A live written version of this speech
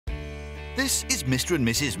This is Mr. and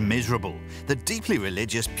Mrs. Miserable, the deeply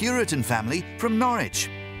religious Puritan family from Norwich.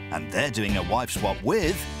 And they're doing a wife swap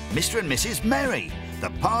with Mr. and Mrs. Merry, the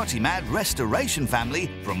party-mad Restoration family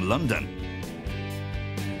from London.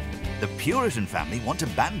 The Puritan family want to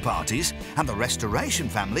ban parties, and the Restoration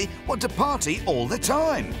family want to party all the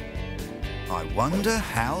time. I wonder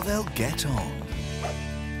how they'll get on.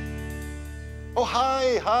 Oh,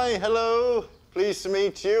 hi, hello. Pleased to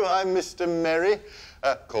meet you. I'm Mr. Merry.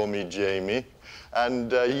 Call me Jamie.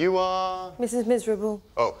 And you are? Mrs. Miserable.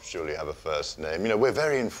 Oh, surely you have a first name. You know, we're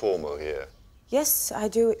very informal here. Yes, I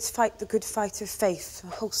do. It's Fight the Good Fight of Faith, a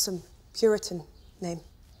wholesome Puritan name.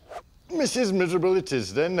 Mrs. Miserable it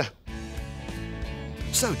is, then.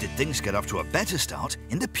 So did things get off to a better start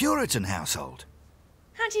in the Puritan household?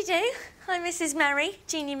 How do you do? I'm Mrs. Merry,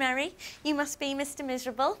 Jeannie Merry. You must be Mr.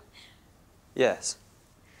 Miserable. Yes.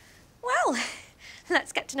 Well,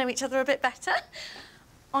 let's get to know each other a bit better.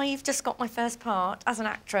 I've just got my first part as an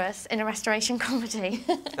actress in a restoration comedy.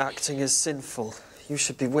 Acting is sinful. You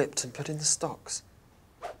should be whipped and put in the stocks.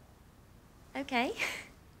 OK.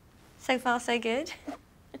 So far, so good.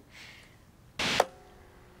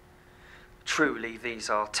 Truly, these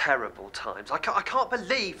are terrible times. I can't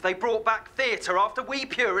believe they brought back theatre after we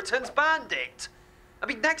Puritans banned it. I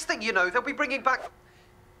mean, next thing you know, they'll be bringing back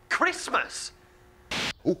Christmas.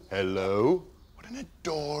 Oh, hello. What an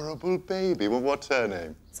adorable baby. Well, what's her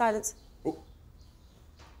name? Silence. Oh.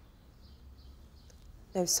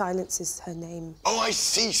 No, Silence is her name. Oh, I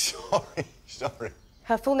see. Sorry.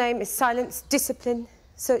 Her full name is Silence Discipline.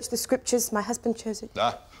 Search the scriptures. My husband chose it.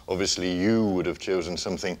 Ah, obviously you would have chosen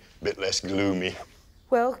something a bit less gloomy.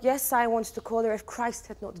 Well, yes, I wanted to call her If Christ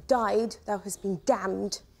Had Not Died, Thou Hast Been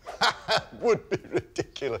Damned. Would be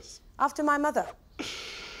ridiculous. After my mother.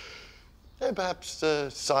 Yeah, perhaps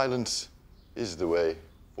silence is the way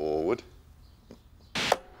forward.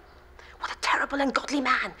 What a terrible and godly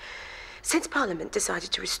man. Since Parliament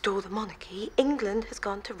decided to restore the monarchy, England has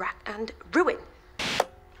gone to rack and ruin.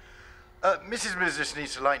 Mrs. Mizzis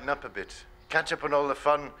needs to lighten up a bit. Catch up on all the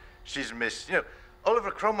fun she's missed. You know,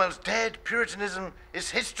 Oliver Cromwell's dead. Puritanism is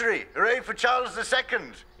history. Hooray for Charles II.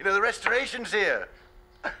 You know, the Restoration's here.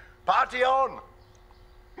 Party on!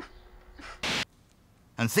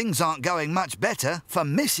 And things aren't going much better for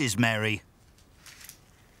Mrs. Merry.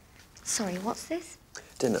 Sorry, what's this?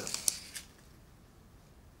 Dinner.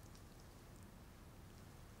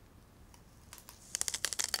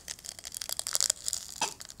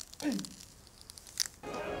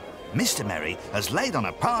 Mr. Merry has laid on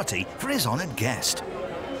a party for his honoured guest.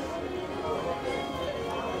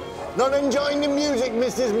 Not enjoying the music,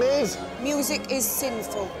 Mrs. Miz? Music is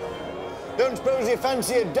sinful. Don't suppose you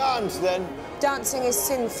fancy a dance, then? Dancing is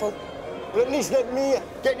sinful. Well, at least let me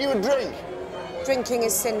get you a drink. Drinking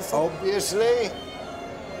is sinful. Obviously.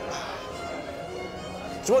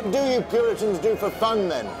 So what do you Puritans do for fun,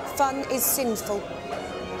 then? Fun is sinful.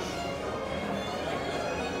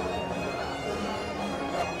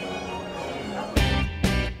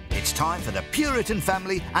 It's time for the Puritan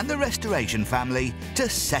family and the Restoration family to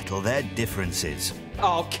settle their differences.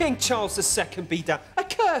 Oh, King Charles II be damned. A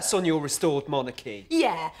curse on your restored monarchy.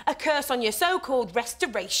 Yeah, a curse on your so-called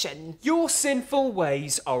restoration. Your sinful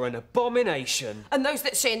ways are an abomination. And those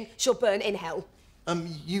that sin shall burn in hell.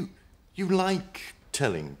 You like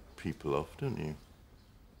telling people off, don't you?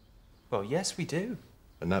 Well, yes, we do.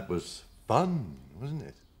 And that was fun, wasn't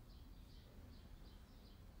it?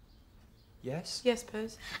 Yes? Yes,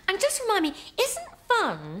 Pers. And just remind me, isn't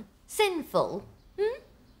fun sinful? You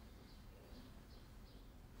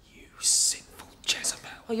sinful Jezebel.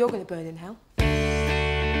 Oh, you're going to burn in hell.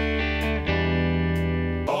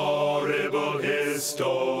 Horrible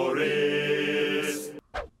Histories.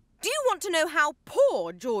 Do you want to know how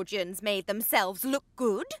poor Georgians made themselves look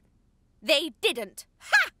good? They didn't.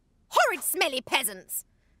 Ha! Horrid smelly peasants!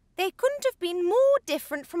 They couldn't have been more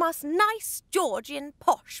different from us nice Georgian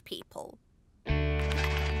posh people.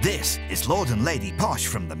 This is Lord and Lady Posh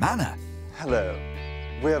from the Manor. Hello.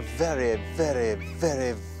 We're very, very,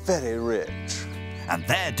 very, very rich. And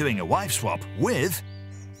they're doing a wife swap with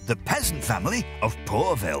the peasant family of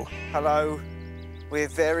Pourville. Hello. We're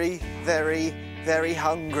very, very, very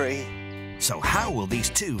hungry. So how will these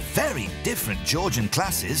two very different Georgian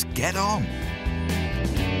classes get on?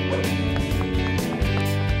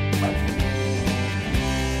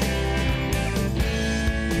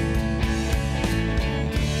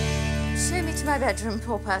 Show me to my bedroom,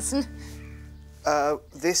 poor person.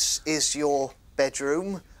 This is your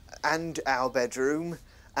bedroom and our bedroom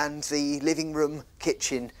and the living room,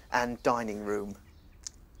 kitchen and dining room.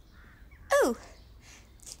 Oh,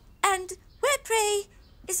 and where, pray,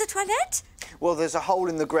 is the toilette? Well, there's a hole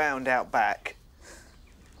in the ground out back.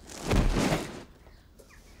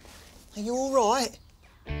 Are you all right?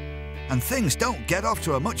 And things don't get off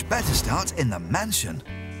to a much better start in the mansion.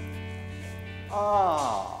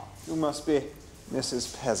 Ah, you must be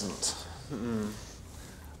Mrs. Peasant.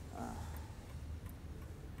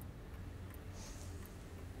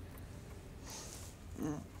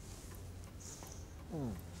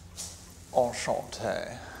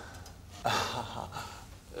 Enchanté.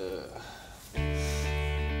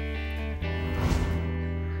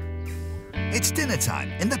 It's dinner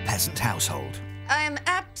time in the peasant household. I am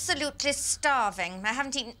absolutely starving. I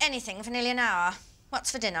haven't eaten anything for nearly an hour.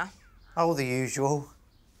 What's for dinner? Oh, the usual.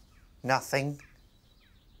 Nothing.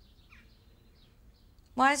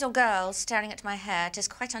 Why is your girl staring at my hair? It is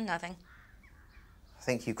quite unnerving. I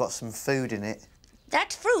think you've got some food in it.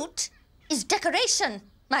 That fruit is decoration,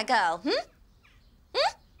 my girl,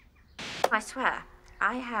 I swear,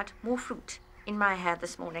 I had more fruit in my hair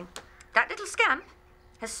this morning. That little scamp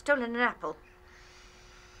has stolen an apple.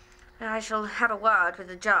 I shall have a word with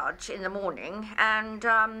the judge in the morning and,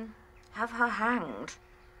 have her hanged.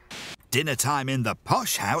 Dinner time in the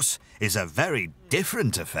posh house is a very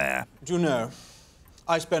different affair. Do you know,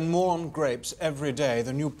 I spend more on grapes every day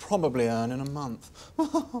than you probably earn in a month.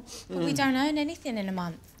 But we don't earn anything in a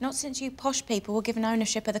month. Not since you posh people were given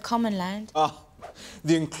ownership of the common land. Ah,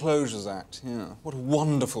 the Enclosures Act, yeah. What a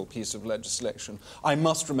wonderful piece of legislation. I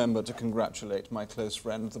must remember to congratulate my close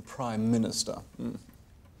friend, the Prime Minister.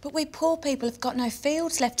 But we poor people have got no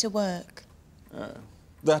fields left to work. Oh,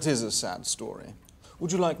 that is a sad story.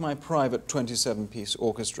 Would you like my private 27-piece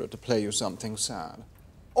orchestra to play you something sad?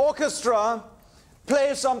 Orchestra,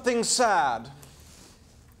 play something sad.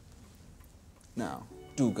 Now,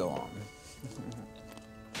 do go on.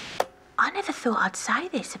 I never thought I'd say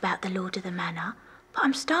this about the Lord of the Manor, but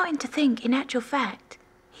I'm starting to think, in actual fact,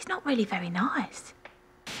 he's not really very nice.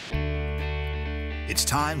 It's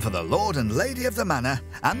time for the Lord and Lady of the Manor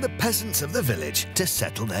and the peasants of the village to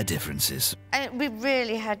settle their differences. We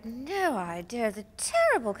really had no idea the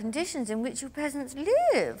terrible conditions in which you peasants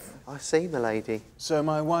live. I see, my lady. So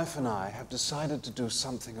my wife and I have decided to do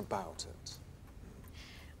something about it.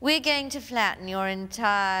 We're going to flatten your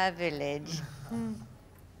entire village.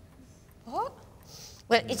 What?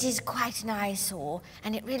 Well, it is quite an eyesore,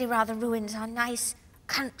 and it really rather ruins our nice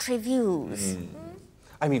country views.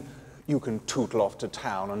 I mean, you can tootle off to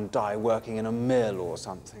town and die working in a mill or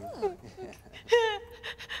something.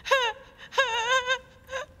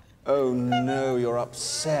 Oh no, you're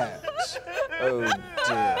upset. Oh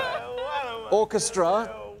dear.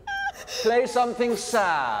 Orchestra, play something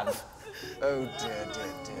sad. Oh dear,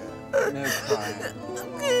 dear, dear. No crying.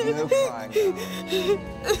 No crying.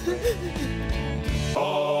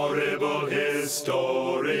 Horrible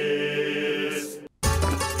Histories.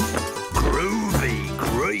 Groovy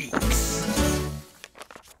Greeks.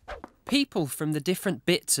 People from the different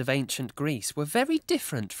bits of ancient Greece were very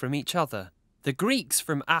different from each other. The Greeks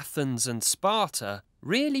from Athens and Sparta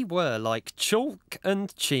really were like chalk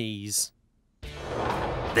and cheese.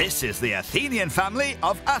 This is the Athenian family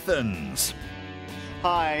of Athens.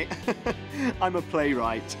 Hi, I'm a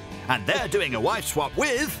playwright. And they're doing a wife swap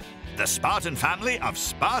with the Spartan family of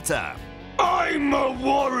Sparta. I'm a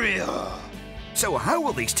warrior. So how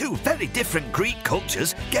will these two very different Greek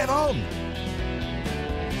cultures get on?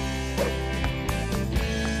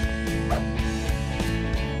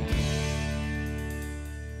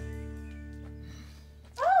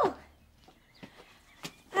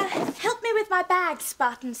 Help me with my bag,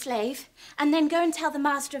 Spartan slave, and then go and tell the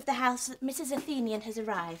master of the house that Mrs. Athenian has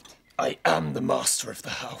arrived. I am the master of the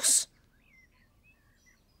house.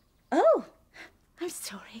 Oh, I'm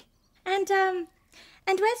sorry. And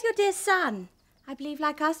where's your dear son? I believe,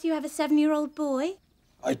 like us, you have a 7-year-old boy.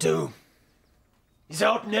 I do. He's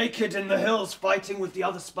out naked in the hills fighting with the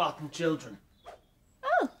other Spartan children.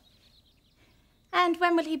 Oh. And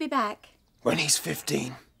when will he be back? When he's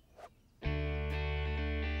 15.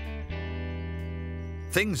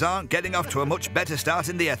 Things aren't getting off to a much better start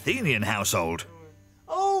in the Athenian household.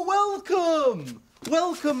 Oh, welcome!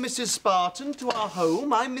 Welcome, Mrs. Spartan, to our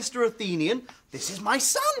home. I'm Mr. Athenian. This is my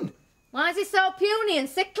son. Why is he so puny and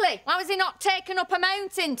sickly? Why was he not taken up a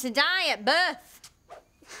mountain to die at birth?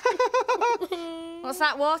 What's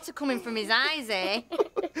that water coming from his eyes, eh?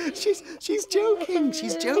 She's joking.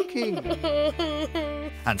 She's joking.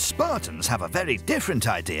 And Spartans have a very different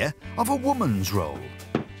idea of a woman's role.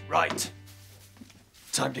 Right.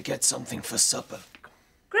 Time to get something for supper.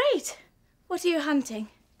 Great. What are you hunting?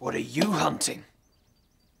 What are you hunting?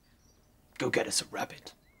 Go get us a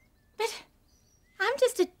rabbit. But I'm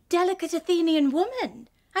just a delicate Athenian woman.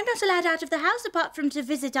 I'm not allowed out of the house apart from to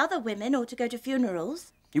visit other women or to go to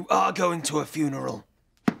funerals. You are going to a funeral.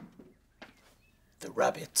 The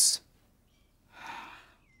rabbits.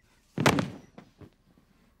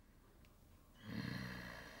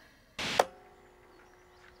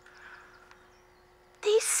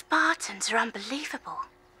 These Spartans are unbelievable.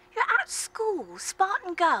 You're at school,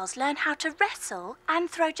 Spartan girls learn how to wrestle and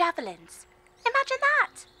throw javelins. Imagine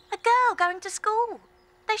that! A girl going to school.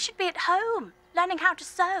 They should be at home, learning how to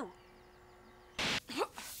sew.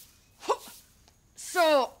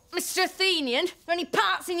 So, Mr. Athenian, are there any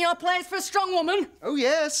parts in your plays for a strong woman? Oh,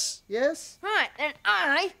 yes, yes. Right, then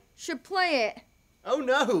I should play it. Oh,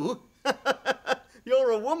 no.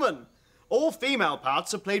 You're a woman. All female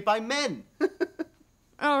parts are played by men.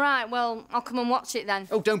 All right, well, I'll come and watch it then.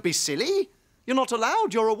 Oh, don't be silly. You're not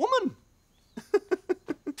allowed. You're a woman.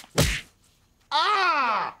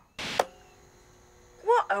 Ah!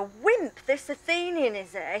 What a wimp this Athenian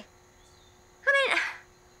is, eh? I mean,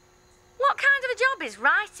 what kind of a job is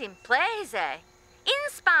writing plays, eh? In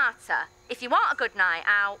Sparta, if you want a good night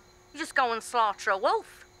out, you just go and slaughter a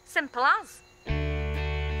wolf. Simple as.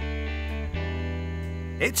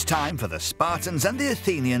 It's time for the Spartans and the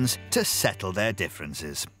Athenians to settle their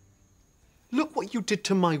differences. Look what you did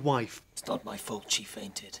to my wife. It's not my fault she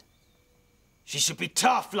fainted. She should be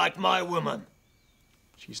tough like my woman.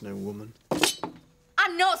 She's no woman.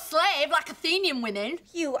 I'm no slave like Athenian women.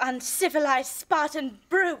 You uncivilised Spartan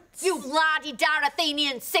brutes. You lardy-dar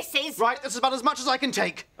Athenian sissies. Right, that's about as much as I can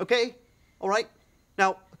take, OK? All right.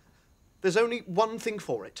 Now, there's only one thing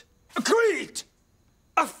for it. Agreed!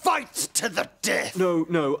 A fight to the death!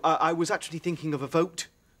 No, I was actually thinking of a vote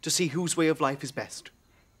to see whose way of life is best.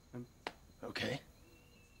 OK.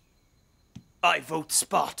 I vote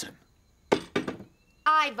Spartan.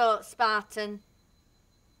 I vote Spartan.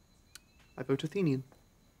 I vote Athenian.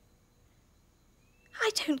 I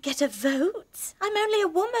don't get a vote. I'm only a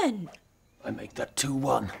woman. I make that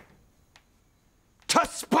 2-1. To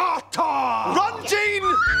Sparta! Run, Jean!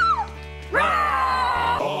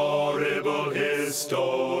 Horrible Histories.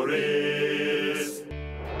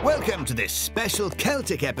 Welcome to this special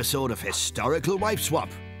Celtic episode of Historical Wife Swap.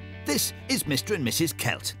 This is Mr. and Mrs.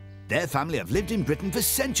 Celt. Their family have lived in Britain for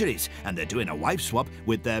centuries, and they're doing a wife swap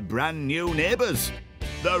with their brand new neighbours,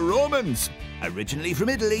 the Romans. Originally from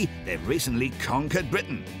Italy, they've recently conquered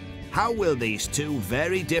Britain. How will these two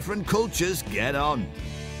very different cultures get on?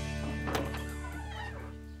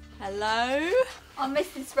 Hello, I'm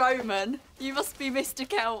Mrs. Roman. You must be Mr.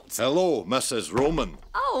 Celt. Hello, Mrs. Roman.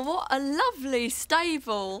 Oh, what a lovely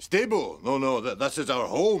stable. Stable? No, this is our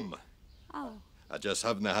home. Oh. I just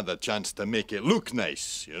haven't had a chance to make it look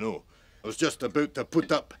nice, you know. I was just about to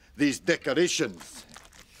put up these decorations.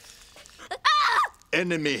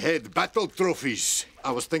 Enemy head battle trophies.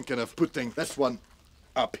 I was thinking of putting this one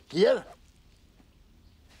up here.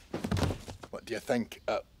 What do you think?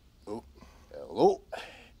 Oh, hello.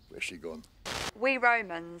 Where's she gone? We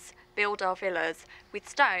Romans build our villas with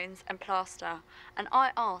stones and plaster, and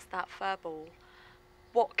I asked that furball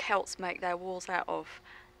what Celts make their walls out of.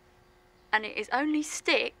 And it is only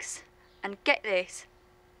sticks and, get this,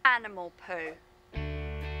 animal poo.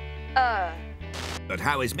 But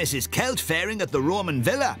how is Mrs. Celt faring at the Roman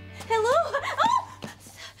villa? Hello? Oh!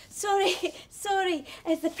 Sorry.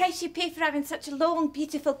 It's the price you pay for having such long,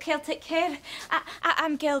 beautiful Celtic hair.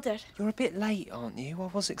 I'm Gilder. You're a bit late, aren't you? I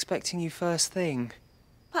was expecting you first thing.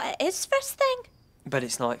 But it is first thing. But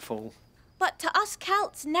it's nightfall. But to us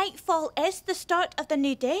Celts, nightfall is the start of the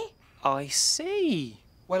new day. I see.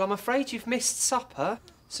 Well, I'm afraid you've missed supper.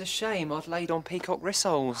 It's a shame I'd laid on peacock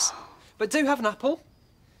rissoles. But do have an apple.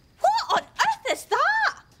 What on earth is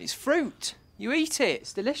that? It's fruit. You eat it.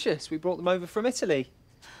 It's delicious. We brought them over from Italy.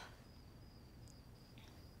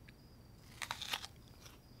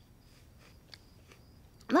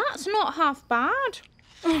 That's not half bad.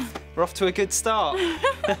 We're off to a good start.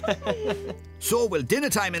 So will dinner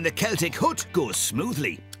time in the Celtic hut go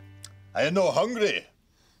smoothly? Are you not hungry?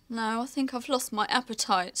 No, I think I've lost my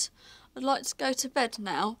appetite. I'd like to go to bed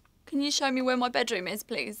now. Can you show me where my bedroom is,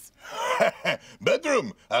 please?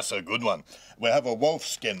 Bedroom? That's a good one. We have a wolf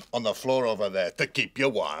skin on the floor over there to keep you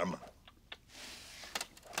warm.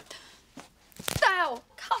 Ow!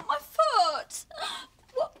 Cut my foot!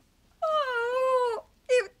 What? Oh!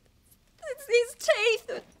 It's his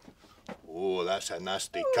teeth! Oh, that's a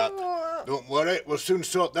nasty cut. Don't worry, we'll soon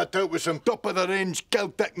sort that out with some top-of-the-range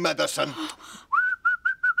Celtic medicine.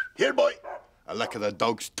 Here, boy. A lick of the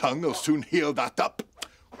dog's tongue will soon heal that up.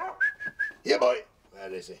 Here, boy.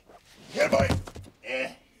 Where is he? Here, boy.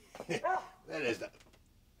 Where is that?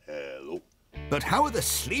 Hello. But how are the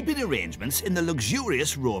sleeping arrangements in the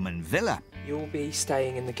luxurious Roman villa? You'll be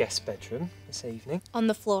staying in the guest bedroom this evening. On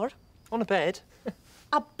the floor? On a bed.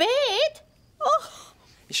 A bed? Oh!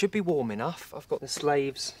 It should be warm enough. I've got the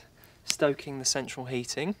slaves stoking the central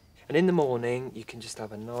heating. And in the morning, you can just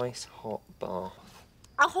have a nice hot bath.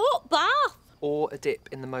 A hot bath? Or a dip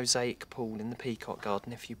in the mosaic pool in the Peacock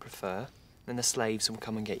Garden if you prefer. Then the slaves will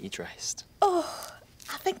come and get you dressed. Oh,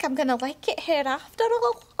 I think I'm going to like it here after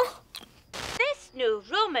all. Oh. This new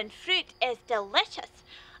Roman fruit is delicious.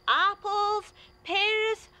 Apples,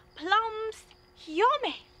 pears, plums,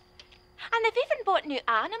 yummy. And they've even brought new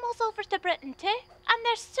animals over to Britain too. And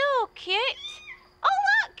they're so cute. Oh,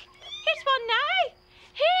 look! Here's one now.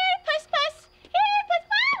 Here, Puss Puss! Here, Puss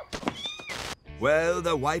Puss! Well,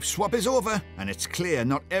 the wife swap is over, and it's clear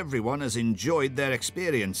not everyone has enjoyed their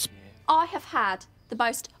experience. I have had the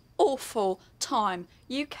most awful time.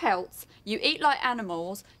 You Celts, you eat like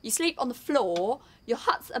animals, you sleep on the floor, your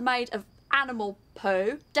huts are made of animal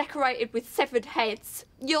poo, decorated with severed heads.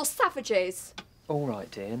 You're savages. All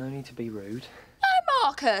right, dear, no need to be rude. No,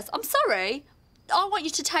 Marcus, I'm sorry. I want you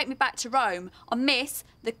to take me back to Rome. I miss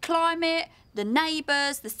the climate, the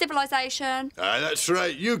neighbours, the civilization. That's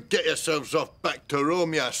right. You get yourselves off back to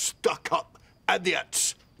Rome, you stuck-up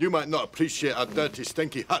idiots. You might not appreciate our dirty,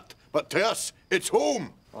 stinky hut, but to us, it's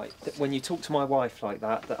home. Right, when you talk to my wife like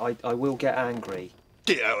that, I will get angry.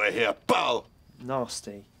 Get out of here, pal.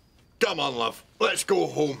 Nasty. Come on, love. Let's go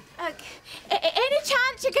home. Any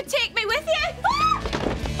chance you could take me with you? Ah!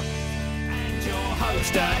 And your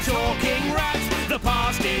host, a talking rat. The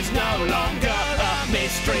past is no longer a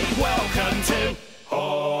mystery. Welcome to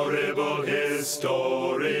Horrible Histories.